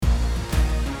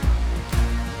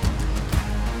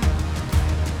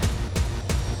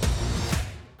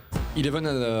Eleven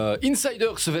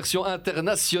Insiders version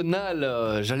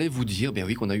internationale. J'allais vous dire, bien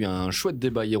oui, qu'on a eu un chouette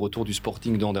débat hier autour du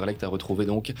Sporting d'Anderlecht à retrouver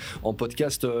donc en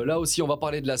podcast. Là aussi, on va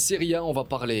parler de la Serie A, on va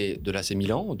parler de l'AC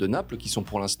Milan, de Naples qui sont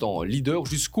pour l'instant leaders.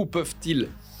 Jusqu'où peuvent-ils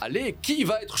aller? Qui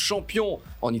va être champion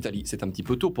en Italie? C'est un petit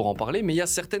peu tôt pour en parler, mais il y a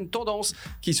certaines tendances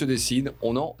qui se dessinent.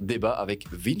 On en débat avec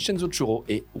Vincenzo Churro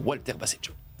et Walter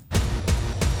Basseggio.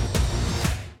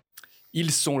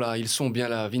 Ils sont là, ils sont bien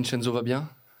là. Vincenzo va bien?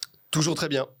 Toujours très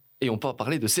bien. Et on peut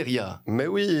parler de Serie A. Mais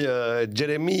oui,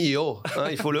 Jérémy O.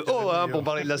 Il faut le O pour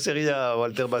parler de la Serie A.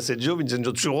 Walter Basseggio,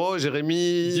 Vincenzo Churro,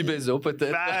 Jérémy... Di Bezo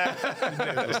peut-être.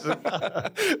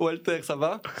 Walter, ça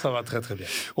va? Ça va très très bien.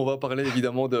 On va parler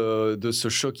évidemment de ce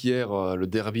choc hier, le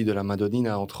derby de la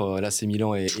Madonnina entre l'AC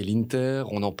Milan et l'Inter.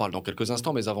 On en parle dans quelques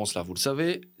instants, mais avant cela, vous le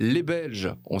savez, les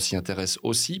Belges, on s'y intéresse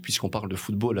aussi, puisqu'on parle de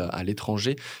football à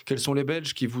l'étranger. Quels sont les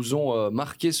Belges qui vous ont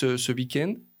marqué ce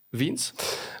week-end, Vince?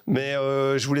 Mais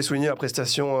je voulais souligner la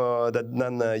prestation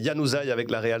d'Adnan Januzaj avec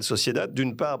la Real Sociedad.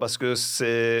 D'une part parce que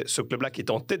c'est ce club-là qui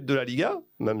est en tête de la Liga,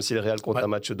 même si le Real compte un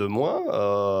match de moins.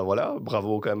 Voilà,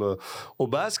 bravo quand même aux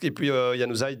Basques. Et puis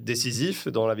Januzaj décisif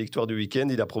dans la victoire du week-end.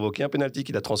 Il a provoqué un penalty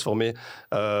qu'il a transformé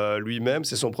lui-même.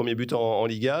 C'est son premier but en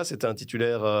Liga. C'est un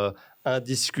titulaire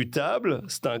indiscutable.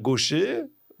 C'est un gaucher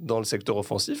dans le secteur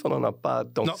offensif. On n'en a pas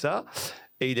tant que ça.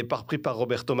 Et il est pas repris par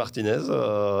Roberto Martinez.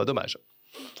 Dommage.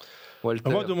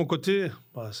 Walter. Moi, de mon côté,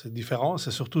 c'est différent.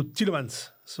 C'est surtout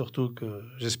Tielemans. Surtout que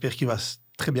j'espère qu'il va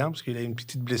très bien, parce qu'il a une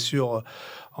petite blessure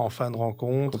en fin de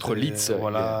rencontre. Contre Leeds.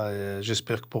 Voilà. Et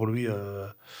j'espère que pour lui,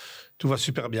 tout va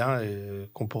super bien et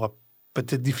qu'on pourra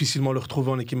peut-être difficilement le retrouver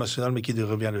en équipe nationale, mais qu'il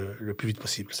revient le plus vite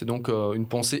possible. C'est donc une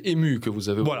pensée émue que vous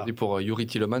avez aujourd'hui pour Youri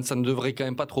Tielemans. Ça ne devrait quand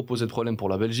même pas trop poser de problème pour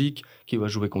la Belgique, qui va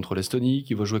jouer contre l'Estonie,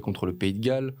 qui va jouer contre le Pays de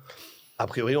Galles. A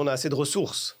priori, on a assez de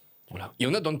ressources. Voilà. Et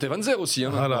on a Dante Van Zer aussi.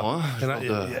 Maintenant,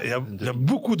 il y a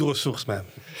beaucoup de ressources même.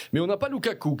 Mais on n'a pas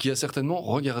Lukaku qui a certainement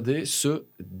regardé ce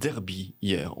derby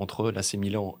hier entre l'AC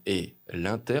Milan et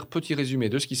l'Inter. Petit résumé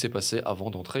de ce qui s'est passé avant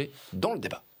d'entrer dans le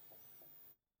débat.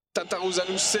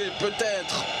 Tataruzanu sait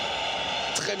peut-être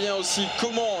très bien aussi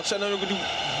comment Çalhanoğlu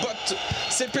botte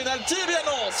ses pénaltys. Eh bien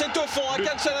non, c'est au fond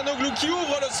Hakan Çalhanoğlu qui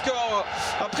ouvre le score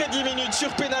après 10 minutes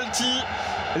sur pénalty.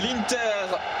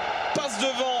 L'Inter passe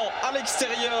devant à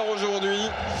l'extérieur aujourd'hui.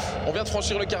 On vient de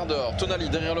franchir le quart d'heure. Tonali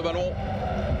derrière le ballon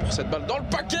pour cette balle dans le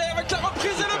paquet avec la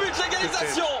reprise et le but,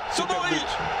 l'égalisation. Tomori.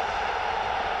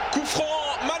 Coup franc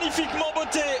magnifiquement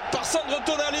botté par Sandro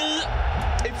Tonali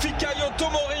et Fikayo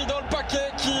Tomori dans le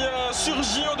paquet qui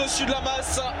surgit au-dessus de la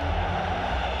masse.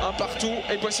 Un partout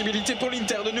et possibilité pour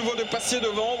l'Inter de nouveau de passer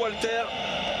devant. Walter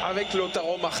avec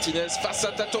Lautaro Martinez face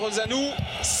à Tataruzanu.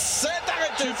 C'est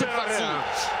arrêté cette fois-ci.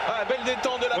 Belle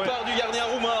détente de la part du gardien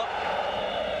roumain.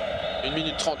 1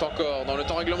 minute 30 encore dans le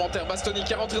temps réglementaire. Bastoni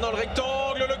qui est rentré dans le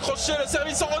rectangle. Le crochet, le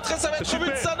service en retrait, ça va être but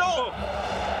de Sano.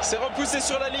 C'est repoussé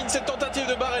sur la ligne cette tentative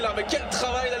de Barella. Mais quel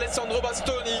travail d'Alessandro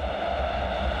Bastoni.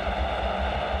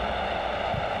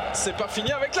 C'est pas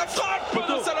fini avec la frappe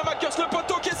de Salamakers. Le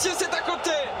poteau caissier, c'est à côté.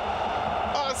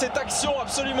 Cette action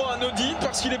absolument anodine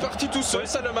parce qu'il est parti tout seul.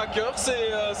 Salamakers,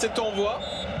 c'est en voie.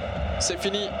 C'est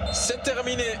fini, c'est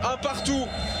terminé, un partout.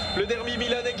 Le derby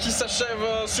milanais qui s'achève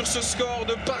sur ce score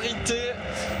de parité.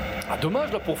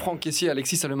 Dommage là pour Franck Kessié.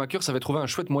 Alexis Salemaker avait trouvé un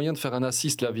chouette moyen de faire un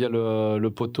assist là via le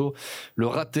poteau. Le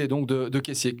raté donc de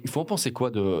Kessié. Il faut en penser quoi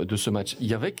de ce match? Il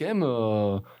y avait quand même,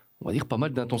 on va dire, pas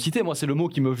mal d'intensité. Moi, c'est le mot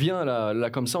qui me vient là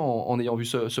comme ça en ayant vu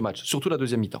ce match. Surtout la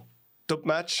deuxième mi-temps. Top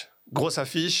match, grosse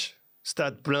affiche.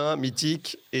 Stade plein,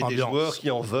 mythique, et ambiance. Des joueurs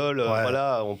qui en veulent.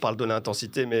 Voilà, on parle de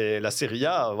l'intensité, mais la Serie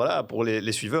A, voilà, pour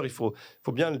les suiveurs, il faut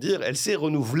bien le dire, elle s'est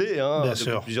renouvelée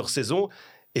depuis plusieurs saisons.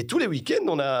 Et tous les week-ends,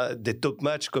 on a des top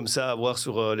matchs comme ça à voir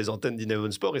sur les antennes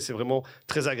d'Ineven Sport, et c'est vraiment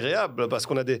très agréable parce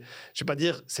qu'on a je vais pas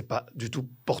dire, c'est pas du tout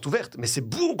porte ouverte, mais c'est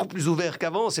beaucoup plus ouvert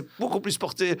qu'avant, c'est beaucoup plus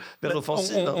porté vers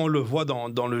l'offensive. On le voit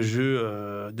dans le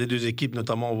jeu des deux équipes,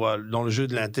 notamment on voit dans le jeu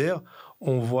de l'Inter.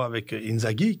 On voit avec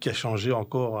Inzaghi qui a changé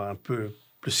encore un peu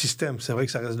le système. C'est vrai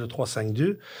que ça reste le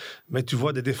 3-5-2, mais tu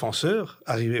vois des défenseurs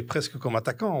arriver presque comme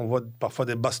attaquants. On voit parfois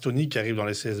des Bastoni qui arrivent dans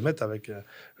les 16 mètres avec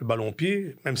le ballon au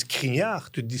pied. Même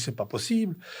Skriniar, tu te dis c'est pas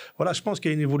possible. Voilà, je pense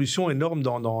qu'il y a une évolution énorme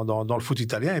dans le foot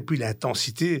italien. Et puis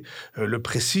l'intensité, le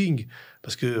pressing.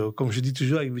 Parce que, comme je dis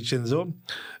toujours avec Vincenzo,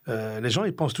 les gens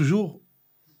ils pensent toujours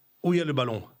où il y a le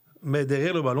ballon. Mais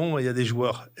derrière le ballon, il y a des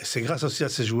joueurs. Et c'est grâce aussi à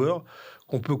ces joueurs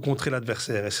qu'on peut contrer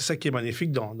l'adversaire. Et c'est ça qui est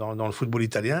magnifique dans le football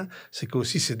italien, c'est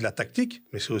qu'aussi c'est de la tactique,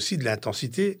 mais c'est aussi de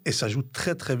l'intensité, et ça joue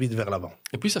très très vite vers l'avant.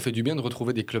 Et puis ça fait du bien de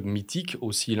retrouver des clubs mythiques.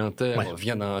 Aussi l'Inter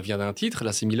vient d'un titre.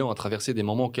 L'AC Milan a traversé des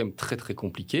moments quand même très très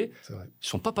compliqués. Ils ne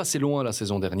sont pas passés loin la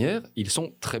saison dernière. Ils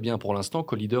sont très bien pour l'instant,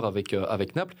 co-leader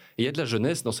avec Naples. Et il y a de la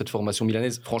jeunesse dans cette formation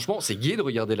milanaise. Franchement, c'est gai de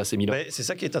regarder l'AC Milan. Mais c'est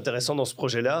ça qui est intéressant dans ce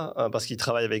projet-là, hein, parce qu'ils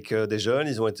travaillent avec des jeunes.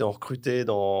 Ils ont été recrutés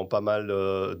dans pas mal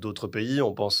d'autres pays.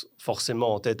 On pense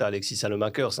forcément en tête à Alexis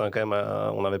Salemakers. Hein, quand même,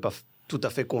 on n'avait pas tout à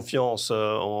fait confiance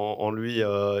en lui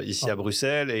ici à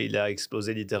Bruxelles, et il a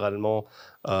explosé littéralement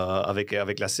avec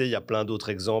l'AC. Il y a plein d'autres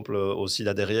exemples aussi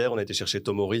là derrière. On a été chercher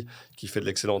Tomori qui fait de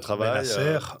l'excellent travail.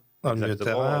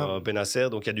 Benasser,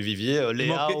 donc il y a du vivier.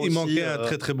 Il manquait un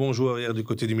très très bon joueur hier du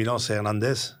côté du Milan, c'est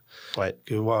Hernandez. Ouais.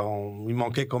 Il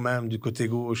manquait quand même du côté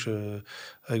gauche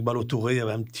avec Ballo-Touré, il y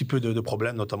avait un petit peu de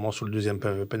problème, notamment sur le deuxième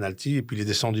penalty, et puis il est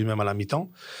descendu même à la mi-temps.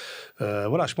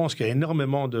 Je pense qu'il y a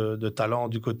énormément de talent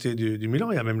du côté du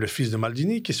Milan. Il y a même le fils de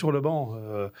Maldini qui est sur le banc.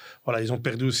 Ils ont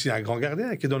perdu aussi un grand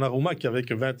gardien qui est Donnarumma, qui avait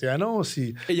que 21 ans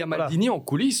aussi. Et il y a Maldini en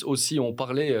coulisses aussi. On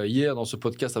parlait hier dans ce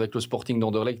podcast avec le Sporting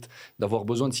d'Anderlecht d'avoir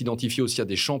besoin de s'identifier aussi à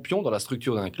des champions dans la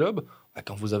structure d'un club.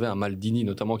 Quand vous avez un Maldini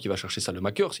notamment qui va chercher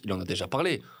Salemakers, il en a déjà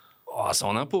parlé. Ça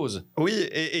en impose. Oui,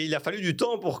 et il a fallu du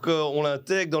temps pour qu'on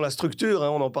l'intègre dans la structure. Hein.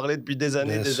 On en parlait depuis des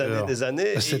années.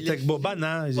 C'était avec Boban.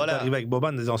 Hein. Ils étaient arrivés avec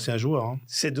Boban, des anciens joueurs. Hein.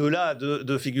 Ces deux-là,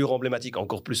 deux figures emblématiques.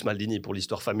 Encore plus Maldini pour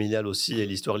l'histoire familiale aussi et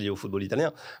l'histoire liée au football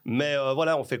italien. Mais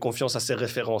on fait confiance à ces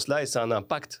références-là et ça a un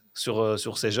impact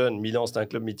sur ces jeunes. Milan, c'est un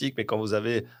club mythique, mais quand vous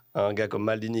avez un gars comme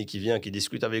Maldini qui vient, qui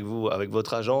discute avec vous, avec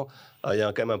votre agent, il y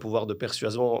a quand même un pouvoir de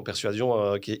persuasion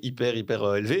qui est hyper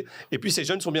élevé. Et puis ces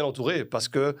jeunes sont bien entourés parce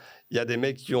que il y a des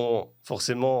mecs qui ont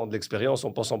forcément de l'expérience.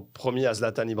 On pense en premier à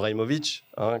Zlatan Ibrahimovic,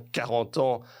 40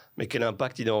 ans, mais quel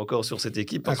impact il a encore sur cette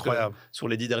équipe. Parce Incroyable. Que sur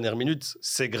les 10 dernières minutes,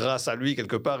 c'est grâce à lui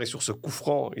quelque part, et sur ce coup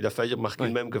franc, il a failli marquer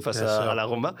le même que face à la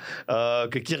Roma,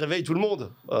 qui réveille tout le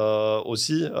monde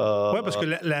aussi. Parce que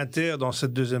l'Inter, dans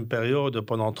cette deuxième période,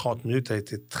 pendant 30 minutes, a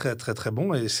été très très très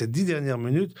bon. Et ces 10 dernières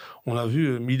minutes, on a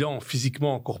vu Milan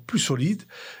physiquement encore plus solide.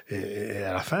 Et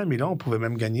à la fin, Milan pouvait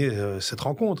même gagner cette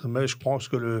rencontre. Mais je pense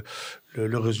que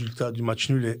le résultat du match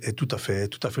nul est tout à fait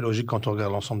logique quand on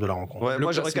regarde l'ensemble de la rencontre.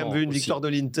 Moi, j'aurais quand même vu une victoire de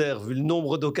l'Inter, vu le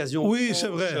nombre d'occasions. Oui, c'est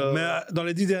vrai. Mais dans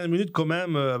les 10 dernières minutes, quand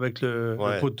même, avec le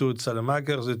poteau de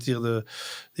Salemakers, le tir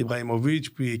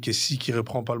d'Ibrahimovic, puis Kessie qui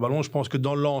reprend pas le ballon, je pense que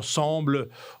dans l'ensemble,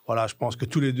 je pense que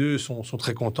tous les deux sont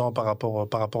très contents par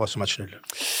rapport à ce match nul.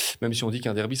 Même si on dit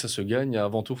qu'un derby, ça se gagne,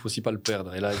 avant tout, il ne faut aussi pas le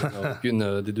perdre. Et là, il n'y en a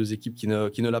aucune des deux équipes qui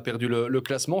ne l'a perdu le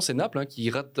classement. C'est Naples qui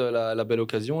rate la belle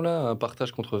occasion, là, un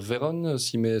partage contre Vérone,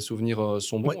 si mes souvenirs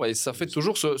sont bons. Et ça fait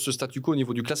toujours ce statu quo au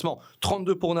niveau du classement.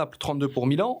 32 pour Naples, 32 pour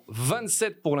Milan,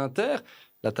 27 pour l'Inter.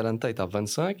 L'Atalanta est à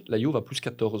 25, la Juve à plus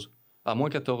 14. À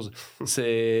moins 14.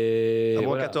 C'est... À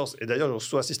moins 14. Et d'ailleurs, je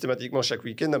reçois systématiquement chaque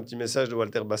week-end un petit message de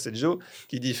Walter Basseggio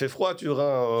qui dit « fait froid,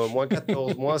 Turin, moins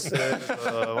 14, moins 16. »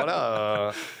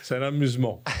 C'est un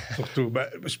amusement, surtout.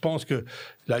 Je pense que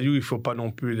la Juve, il ne faut pas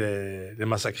non plus les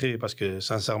massacrer parce que,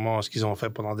 sincèrement, ce qu'ils ont fait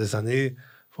pendant des années,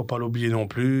 il ne faut pas l'oublier non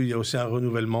plus. Il y a aussi un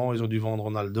renouvellement. Ils ont dû vendre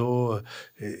Ronaldo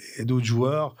et d'autres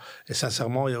joueurs. Et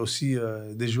sincèrement, il y a aussi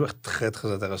des joueurs très, très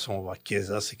intéressants. On voit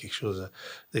Chiesa, c'est quelque chose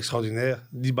d'extraordinaire.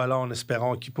 Dybala, en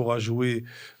espérant qu'il pourra jouer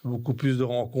beaucoup plus de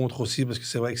rencontres aussi, parce que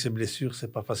c'est vrai que ses blessures,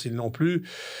 c'est pas facile non plus.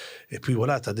 Et puis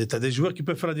t'as des joueurs qui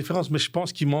peuvent faire la différence, mais je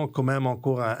pense qu'il manque quand même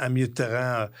encore un milieu de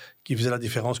terrain qui faisait la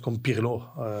différence, comme Pirlo,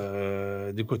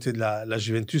 du côté de la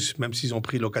Juventus, même s'ils ont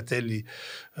pris Locatelli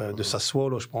de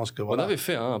Sassuolo, je pense que On avait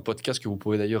fait un podcast que vous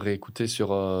pouvez d'ailleurs réécouter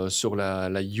sur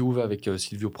la Juve avec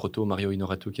Silvio Proto, Mario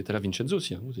Inorato qui était là, Vincenzo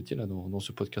aussi. Vous étiez là dans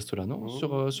ce podcast-là, non?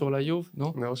 Sur la Juve,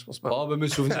 non? Non, je pense pas. Mes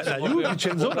souvenirs. La Juve,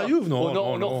 Vincenzo, la Juve, non?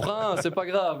 On en fera un, c'est pas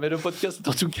grave, mais le podcast est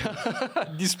en tout cas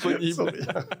disponible.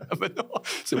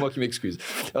 C'est moi qui m'excuse.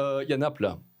 Il y a Naples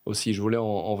là aussi, je voulais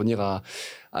en venir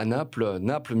à Naples.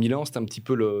 Naples-Milan, c'est un petit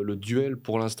peu le duel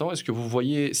pour l'instant. Est-ce que vous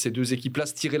voyez ces deux équipes-là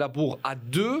se tirer la bourre à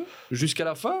deux jusqu'à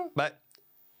la fin?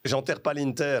 J'enterre pas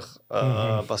l'Inter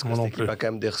parce que cette équipe a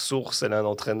quand même des ressources. Elle a un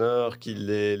entraîneur qui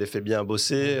les fait bien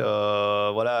bosser.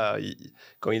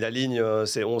 Quand il aligne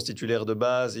ses 11 titulaires de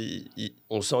base,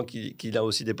 on sent qu'il a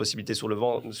aussi des possibilités sur le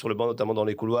banc, notamment dans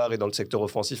les couloirs et dans le secteur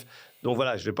offensif. Donc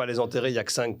je ne vais pas les enterrer. Il n'y a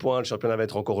que 5 points. Le championnat va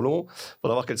être encore long. Il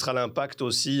faudra voir quel sera l'impact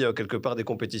aussi, quelque part, des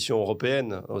compétitions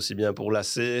européennes, aussi bien pour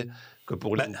l'AC que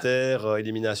pour l'Inter.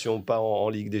 Élimination pas en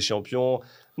Ligue des Champions.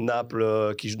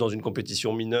 Naples qui joue dans une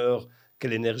compétition mineure.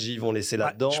 Quelle énergie ils vont laisser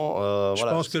là-dedans. Je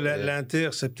pense que l'Inter,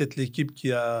 c'est peut-être l'équipe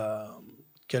qui a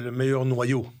le meilleur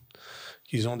noyau,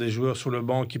 qu'ils ont des joueurs sur le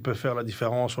banc qui peuvent faire la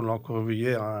différence. On l'a encore vu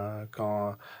hier, hein,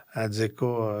 quand un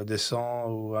Dzeko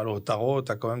descend, ou alors Tarot,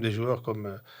 tu as quand même des joueurs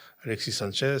comme Alexis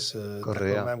Sanchez, tu as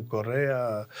quand même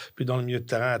Correa. Puis dans le milieu de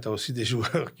terrain, tu as aussi des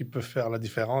joueurs qui peuvent faire la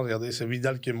différence. Regardez, c'est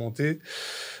Vidal qui est monté.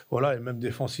 Voilà, et même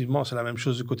défensivement, c'est la même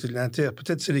chose du côté de l'Inter.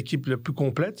 Peut-être c'est l'équipe la plus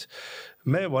complète,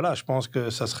 mais voilà, je pense que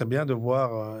ça serait bien de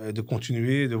voir et de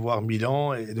continuer, de voir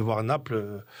Milan et de voir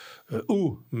Naples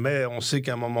haut. Mais on sait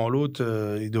qu'à un moment ou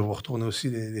l'autre, ils devront retourner aussi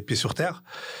les pieds sur terre.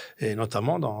 Et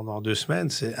notamment dans 2 semaines,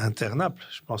 c'est Inter-Naples.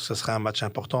 Je pense que ce serait un match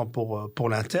important pour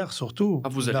l'Inter, surtout. Ah,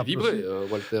 vous allez vibrer,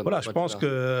 Walter. Voilà, je pense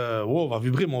que on va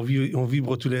vibrer, mais on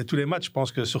vibre tous les matchs. Je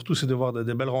pense que surtout, c'est de voir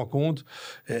des belles rencontres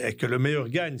et que le meilleur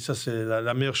gagne. Ça, c'est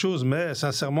la meilleure chose. Mais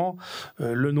sincèrement,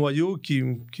 le noyau qui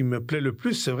me plaît le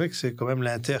plus, c'est vrai que c'est quand même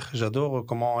l'Inter. J'adore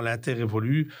comment l'Inter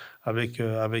évolue avec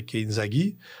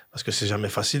Inzaghi, parce que c'est jamais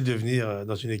facile de venir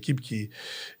dans une équipe qui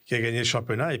a gagné le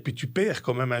championnat, et puis tu perds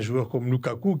quand même un joueur comme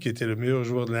Lukaku, qui était le meilleur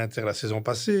joueur de l'Inter la saison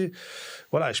passée.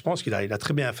 Voilà, je pense qu'il a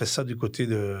très bien fait ça du côté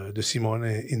de Simone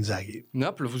Inzaghi.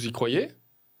 Naples, vous y croyez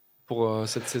pour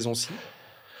cette saison-ci?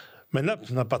 Mais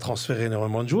Naples n'a pas transféré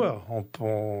énormément de joueurs.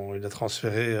 Il a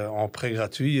transféré en prêt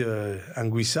gratuit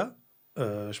Anguissa.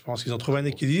 Je pense qu'ils ont trouvé un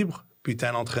équilibre. Puis tu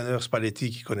as un entraîneur, Spalletti,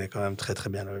 qui connaît quand même très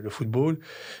très bien le football,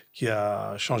 qui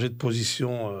a changé de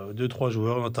position 2-3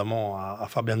 joueurs, notamment à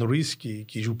Fabian Ruiz,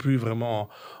 qui joue plus vraiment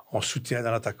en soutien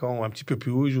à l'attaquant, ou un petit peu plus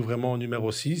haut, il joue vraiment au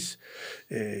numéro 6,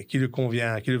 et qui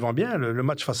le vend bien. Le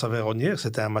match face à Vérone hier,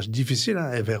 c'était un match difficile,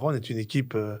 hein, et Vérone est une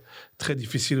équipe très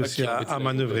difficile aussi à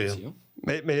manœuvrer. Aussi, hein.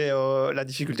 Mais la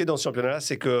difficulté dans ce championnat-là,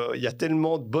 c'est qu'il y a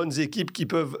tellement de bonnes équipes qui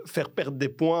peuvent faire perdre des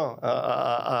points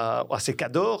à ces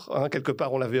cadors. Hein. Quelque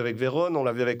part, on l'a vu avec Vérone, on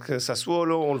l'a vu avec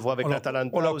Sassuolo, on le voit avec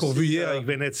l'Atalanta. On l'a encore vu hier avec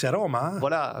Venezia Rome. Hein.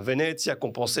 Voilà, Venezia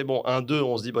qu'on pensait, 1-2,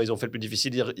 on se dit, ils ont fait le plus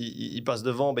difficile, ils passent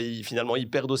devant, finalement, ils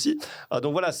perdent aussi.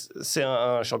 Donc voilà, c'est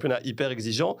un championnat hyper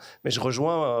exigeant. Mais je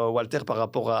rejoins Walter par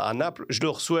rapport à Naples. Je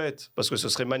leur souhaite, parce que ce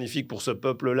serait magnifique pour ce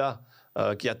peuple-là,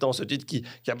 qui attend ce titre, qui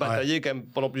a bataillé quand même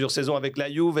pendant plusieurs saisons avec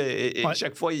la Juve, et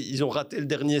chaque fois ils ont raté le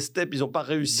dernier step, ils n'ont pas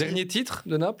réussi. Dernier titre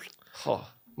de Naples?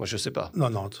 Moi je sais pas.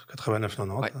 90,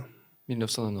 89-90. Ouais,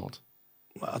 1990.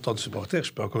 Attends de supporter,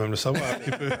 je peux quand même le savoir un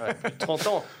petit peu. Plus de 30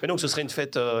 ans. Mais donc ce serait une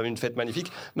fête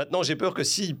magnifique. Maintenant j'ai peur que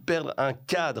s'ils perdent un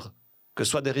cadre, que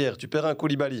ce soit derrière, tu perds un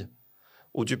Koulibaly,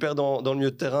 ou tu perds dans le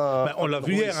milieu de terrain. On l'a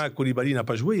vu hier, Koulibaly n'a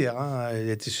pas joué hier, il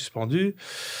a été suspendu.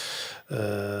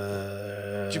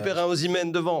 Tu perds un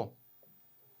Osimhen devant.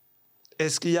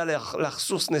 Est-ce qu'il y a la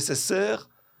ressource nécessaire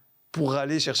pour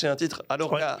aller chercher un titre?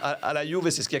 Alors qu'à la Juve,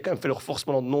 c'est ce qui a quand même fait leur force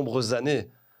pendant de nombreuses années.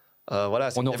 On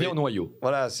en revient au noyau.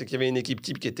 Voilà, c'est qu'il y avait une équipe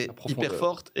type qui était hyper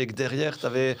forte, et que derrière, tu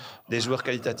avais des joueurs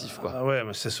qualitatifs. Ouais,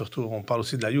 mais c'est surtout, on parle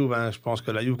aussi de la Juve. Je pense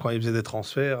que la Juve, quand ils faisaient des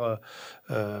transferts,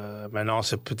 maintenant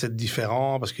c'est peut-être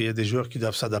différent, parce qu'il y a des joueurs qui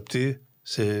doivent s'adapter.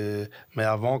 Mais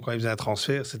avant, quand ils faisaient un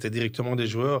transfert, c'était directement des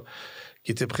joueurs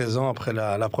qui étaient présents après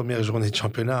la première journée de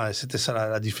championnat, et c'était ça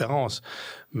la différence.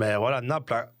 Mais voilà,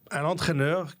 Naples a un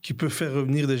entraîneur qui peut faire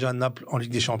revenir déjà Naples en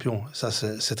Ligue des Champions. Ça,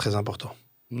 c'est très important.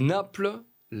 Naples,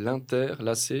 l'Inter,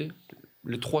 l'AC,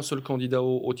 les 3 seuls candidats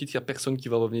au titre, il n'y a personne qui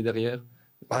va revenir derrière?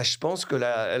 Je pense que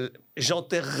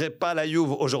j'enterrerai pas la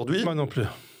Juve aujourd'hui. Moi non plus.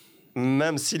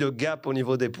 Même si le gap au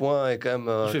niveau des points est quand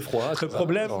même... Il fait froid.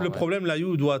 Le problème, la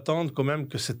Juve doit attendre quand même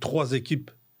que ces 3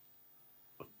 équipes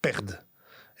perdent.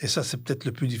 Et ça, c'est peut-être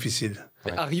le plus difficile.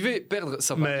 Mais perdre,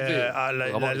 ça va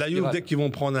arriver. Mais la Juve, dès qu'ils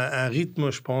vont prendre un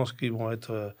rythme, je pense qu'ils vont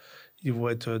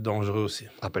être dangereux aussi.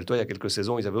 Rappelle-toi, il y a quelques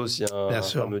saisons, ils avaient aussi un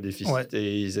fameux déficit,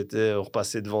 et ils étaient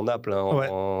repassés devant Naples à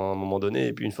un moment donné.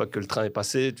 Et puis une fois que le train est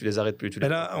passé, tu les arrêtes plus. Et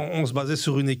là, on se basait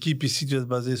sur une équipe. Ici, tu vas te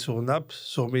baser sur Naples,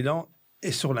 sur Milan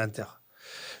et sur l'Inter.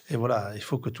 Et voilà, il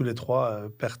faut que tous les 3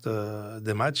 perdent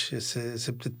des matchs, et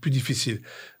c'est peut-être plus difficile.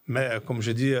 Mais comme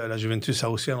je dis, la Juventus a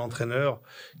aussi un entraîneur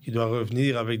qui doit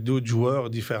revenir avec d'autres joueurs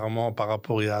différemment par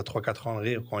rapport à il y a 3-4 ans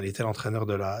quand il était l'entraîneur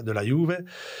de la Juve.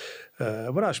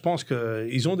 Voilà, je pense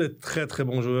qu'ils ont des très très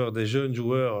bons joueurs, des jeunes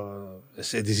joueurs.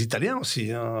 C'est des Italiens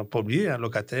aussi, pas oublier,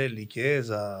 Locatelli,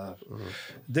 Chiesa.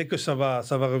 Dès que ça va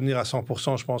revenir à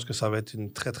 100%, je pense que ça va être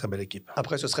une très très belle équipe.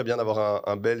 Après, ce serait bien d'avoir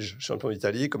un Belge champion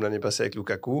d'Italie, comme l'année passée avec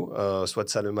Lukaku, soit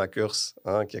Salemakers,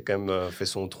 qui a quand même fait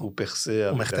son trou percé.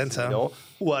 Ou Mertens.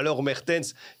 Ou alors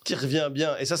Mertens, qui revient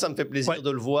bien. Et ça me fait plaisir de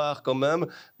le voir quand même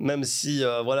si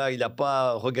il n'a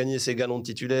pas regagné ses galons de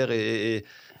titulaire, et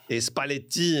Et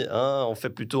Spalletti, on fait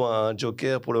plutôt un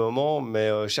joker pour le moment, mais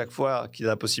chaque fois qu'il a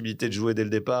la possibilité de jouer dès le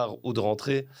départ ou de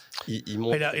rentrer, il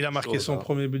monte. Il a marqué son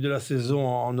premier but de la saison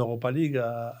en Europa League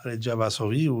à Legia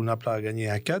Varsovie, où Naples a gagné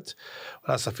 1-4.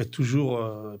 Voilà, ça fait toujours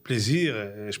plaisir.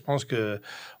 Et je pense que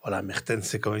Mertens,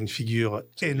 c'est quand même une figure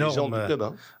énorme. Du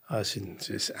club, c'est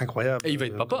incroyable. Et il va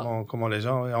être papa. Comment les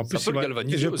gens. Et en plus,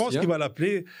 je pense qu'il va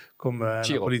l'appeler comme un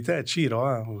Napolitain, Ciro,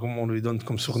 comme on lui donne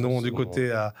comme surnom du côté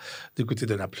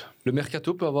de Naples. Le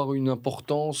mercato peut avoir une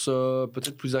importance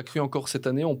peut-être plus accrue encore cette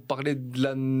année. On parlait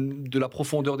de la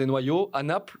profondeur des noyaux. À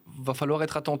Naples, va falloir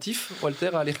être attentif, Walter,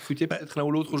 à aller recruter peut-être l'un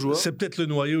ou l'autre joueur. C'est peut-être le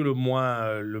noyau le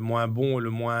moins bon, le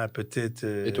moins peut-être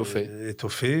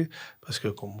étoffé. Parce que,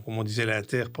 comme on disait,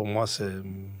 l'Inter, pour moi, c'est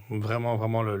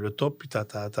vraiment le top. Puis tu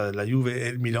as la Juve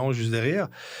et le Milan juste derrière.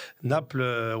 Naples,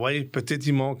 peut-être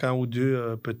il manque un ou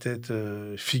deux,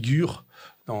 figures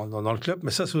dans le club.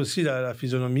 Mais ça, c'est aussi la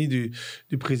physionomie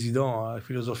du président, la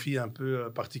philosophie un peu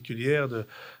particulière de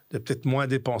peut-être moins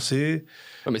dépenser.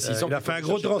 Ouais, mais il a fait un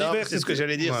gros transfert. C'est ce que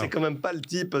j'allais dire. Ouais. C'est quand même pas le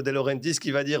type De Laurentiis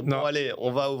qui va dire bon, allez,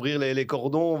 on va ouvrir les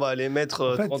cordons, on va aller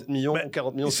mettre 30 millions,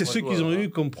 40 millions. C'est ce qu'ils ont eu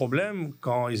comme problème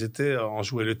quand ils ont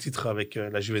joué le titre avec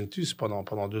la Juventus pendant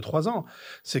 2-3 ans.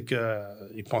 C'est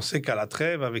qu'ils pensaient qu'à la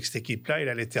trêve, avec cette équipe-là, il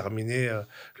allait terminer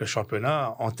le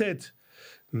championnat en tête.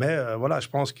 Mais je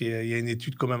pense qu'il y a une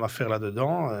étude quand même à faire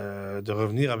là-dedans, de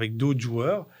revenir avec d'autres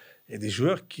joueurs. Et des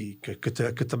joueurs que tu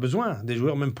as besoin, des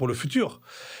joueurs même pour le futur.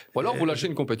 Ou alors vous lâchez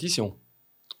une compétition,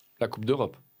 la Coupe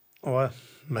d'Europe. Ouais,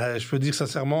 mais je peux dire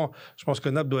sincèrement, je pense que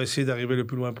Naples doit essayer d'arriver le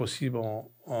plus loin possible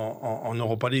en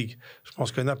Europa League. Je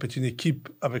pense que Naples est une équipe,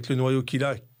 avec le noyau qu'il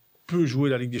a, qui peut jouer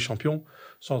la Ligue des Champions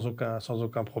sans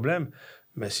aucun problème.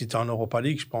 Mais si tu es en Europa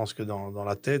League, je pense que dans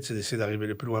la tête, c'est d'essayer d'arriver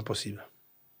le plus loin possible.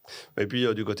 Et puis,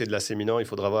 du côté de l'AC Milan, il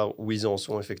faudra voir où ils en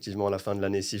sont effectivement à la fin de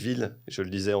l'année civile. Je le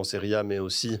disais en Serie A, mais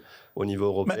aussi au niveau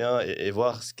européen, et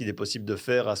voir ce qu'il est possible de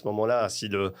faire à ce moment-là. Si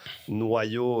le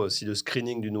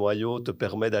screening du noyau te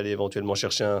permet d'aller éventuellement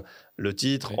chercher le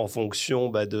titre en fonction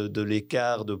de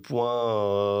l'écart de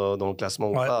points dans le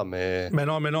classement ou pas. Mais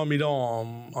non, Milan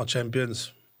en Champions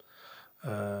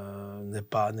n'est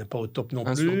pas au top non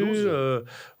plus.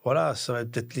 Ça va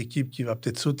être peut-être l'équipe qui va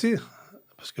peut-être sauter.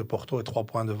 Parce que Porto est 3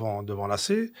 points devant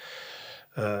l'AC.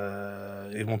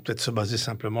 Ils vont peut-être se baser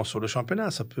simplement sur le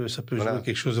championnat. Ça peut jouer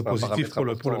quelque chose de positif pour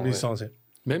le Milan.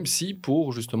 Même si,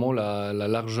 pour justement la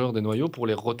largeur des noyaux, pour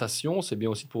les rotations, c'est bien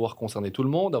aussi de pouvoir concerner tout le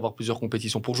monde, avoir plusieurs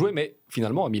compétitions pour jouer. Mais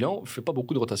finalement, à Milan, on ne fait pas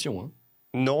beaucoup de rotations.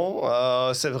 Non,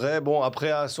 c'est vrai. Bon,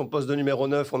 après, à son poste de numéro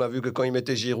 9, on a vu que quand il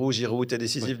mettait Giroud était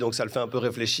décisif, donc ça le fait un peu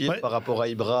réfléchir par rapport à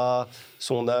Ibra,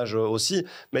 son âge aussi.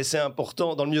 Mais c'est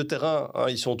important, dans le milieu de terrain,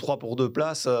 ils sont 3 pour 2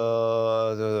 places,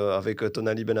 avec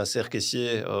Tonali, Bennacer,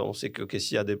 Kessié. On sait que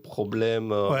Kessié a des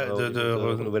problèmes de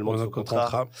renouvellement de son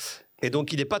contrat. Et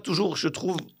donc, il n'est pas toujours, je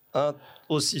trouve,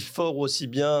 aussi fort, aussi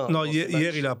bien. Non,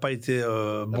 hier il n'a pas été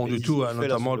bon du tout,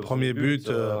 notamment le premier but.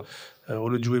 Au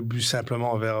lieu de jouer plus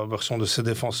simplement vers son de ses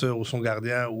défenseurs ou son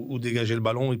gardien ou dégager le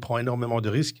ballon, il prend énormément de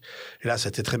risques. Et là,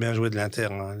 c'était très bien joué de l'Inter,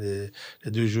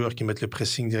 les deux joueurs qui mettent le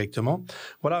pressing directement.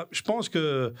 Voilà, je pense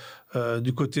que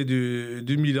du côté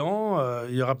du Milan,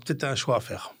 il y aura peut-être un choix à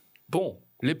faire. Bon,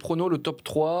 les pronos, le top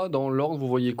 3, dans l'ordre, vous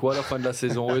voyez quoi à la fin de la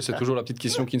saison? Oui, c'est toujours la petite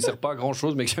question qui ne sert pas à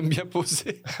grand-chose, mais que j'aime bien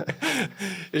poser.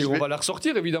 Et on va la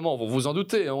ressortir, évidemment, vous vous en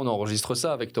doutez. On enregistre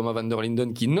ça avec Thomas van der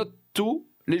Linden qui note tout.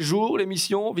 Les jours,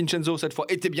 l'émission, Vincenzo, cette fois,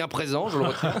 était bien présent, je le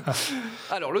retiens.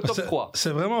 Alors, le top 3. C'est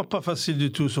vraiment pas facile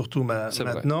du tout, surtout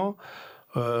maintenant.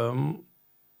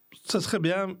 Ça serait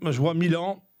bien, je vois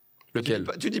Milan. Lequel?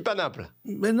 Tu dis pas Naples?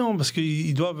 Mais non, parce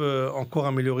qu'ils doivent encore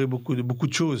améliorer beaucoup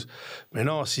de choses. Mais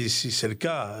non, si c'est le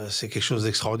cas, c'est quelque chose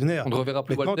d'extraordinaire. On ne reverra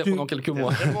plus Walter pendant quelques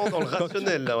mois. Vraiment dans le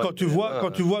rationnel. Là, quand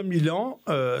tu vois Milan,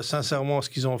 sincèrement, ce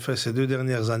qu'ils ont fait ces 2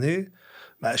 dernières années,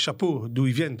 chapeau, d'où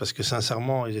ils viennent, parce que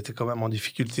sincèrement, ils étaient quand même en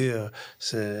difficulté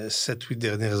ces 7-8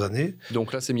 dernières années.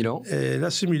 Donc là, c'est Milan. Et là,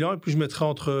 c'est Milan, et puis je mettrai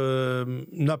entre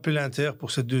Naples et l'Inter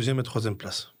pour cette 2e et 3e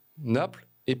place. Naples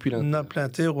et puis l'Inter.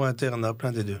 Naples-Inter ou Inter-Naples,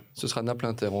 un des deux. Ce sera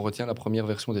Naples-Inter, on retient la première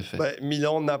version des faits.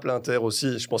 Milan-Naples-Inter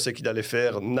aussi. Je pensais qu'il allait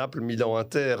faire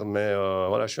Naples-Milan-Inter, mais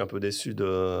je suis un peu déçu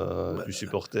du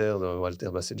supporter de Walter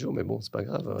Baseggio, mais bon, c'est pas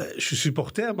grave. Je suis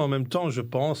supporter, mais en même temps, je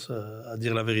pense, à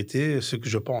dire la vérité, ce que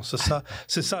je pense.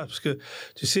 C'est ça, parce que,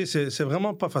 tu sais, c'est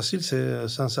vraiment pas facile.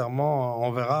 Sincèrement,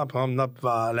 on verra. Par exemple, Naples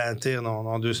va à l'Inter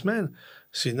dans 2 semaines.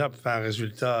 Si Naples fait un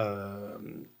résultat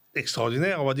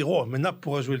extraordinaire, on va dire mais Naples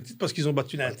pourra jouer le titre parce qu'ils ont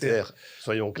battu l'Inter.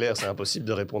 Soyons clairs, c'est impossible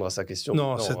de répondre à sa question.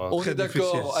 Non, c'est on est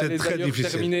d'accord. C'est très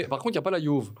difficile. Terminé. Par contre, il n'y a pas la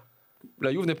Juve.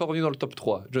 La Juve n'est pas revenue dans le top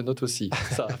 3. Je note aussi.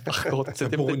 Ça, par contre,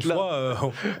 c'était pour une peut-être là.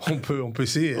 fois, on peut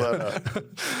essayer. Voilà.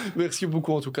 Merci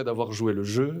beaucoup en tout cas d'avoir joué le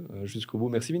jeu jusqu'au bout.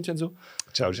 Merci Vincenzo.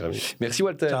 Ciao, Jérémy. Merci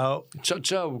Walter. Ciao. Ciao,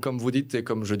 ciao, comme vous dites et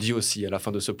comme je dis aussi à la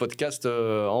fin de ce podcast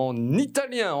en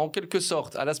italien, en quelque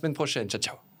sorte. À la semaine prochaine. Ciao,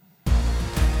 ciao.